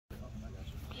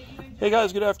Hey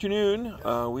guys, good afternoon.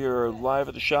 We are live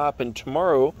at the shop, and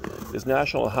tomorrow is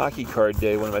National Hockey Card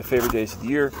Day, one of my favorite days of the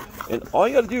year. And all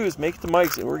you got to do is make the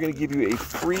mics, and we're going to give you a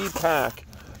free pack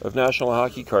of National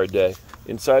Hockey Card Day.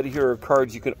 Inside of here are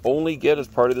cards you can only get as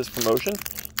part of this promotion.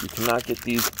 You cannot get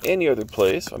these any other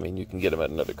place. I mean, you can get them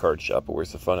at another card shop, but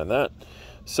where's the fun in that?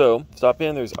 So stop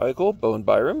in. There's Eichel, Bowen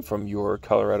Byram from your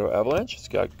Colorado Avalanche,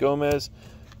 Scott Gomez,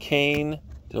 Kane,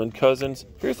 Dylan Cousins.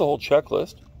 Here's the whole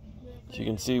checklist, so you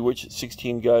can see which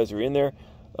 16 guys are in there.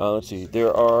 Let's see.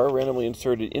 There are randomly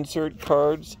inserted insert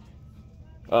cards,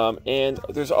 and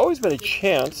there's always been a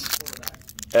chance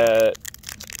at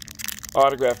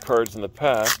autograph cards in the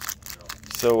past.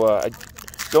 So I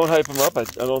don't hype them up. I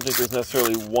don't think there's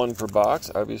necessarily one per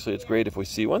box. Obviously, it's great if we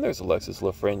see one. There's Alexis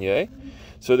Lafreniere.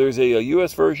 So there's a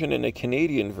U.S. version and a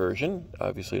Canadian version.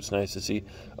 Obviously, it's nice to see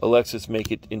Alexis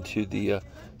make it into the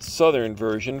Southern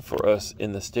version for us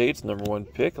in the States.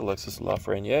 #1 pick, Alexis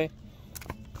Lafreniere.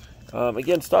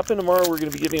 Again, stop in tomorrow. We're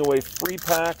going to be giving away free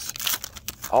packs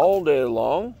all day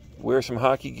long. Wear some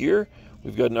hockey gear.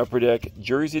 We've got an Upper Deck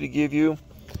jersey to give you,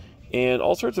 and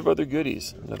all sorts of other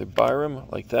goodies. Another Byram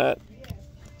like that.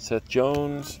 Seth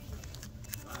Jones.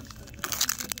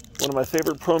 One of my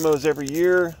favorite promos every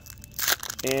year.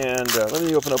 And let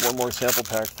me open up one more sample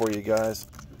pack for you guys.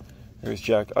 There's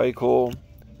Jack Eichel.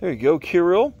 There you go,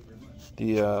 Kirill,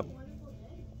 the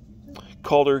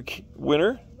Calder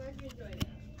winner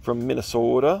from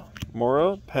Minnesota.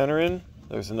 Morrow, Panarin.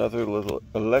 There's another little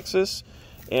Alexis.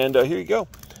 And here you go.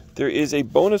 There is a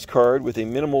bonus card with a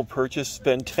minimal purchase.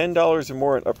 Spend $10 or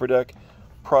more on Upper Deck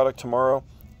product tomorrow,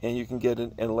 and you can get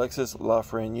an Alexis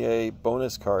Lafreniere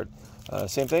bonus card.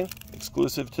 Same thing,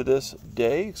 exclusive to this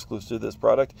day, exclusive to this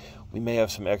product. We may have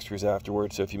some extras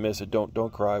afterwards, so if you miss it,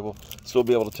 don't cry. We'll still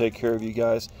be able to take care of you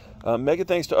guys. Mega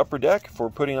thanks to Upper Deck for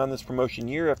putting on this promotion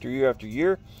year after year after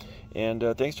year. And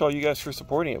thanks to all you guys for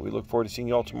supporting it. We look forward to seeing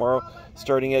you all tomorrow,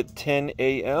 starting at 10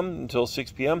 a.m. until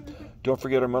 6 p.m. Don't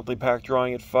forget our monthly pack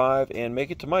drawing at 5, and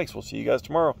make it to Mike's. We'll see you guys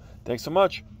tomorrow. Thanks so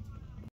much.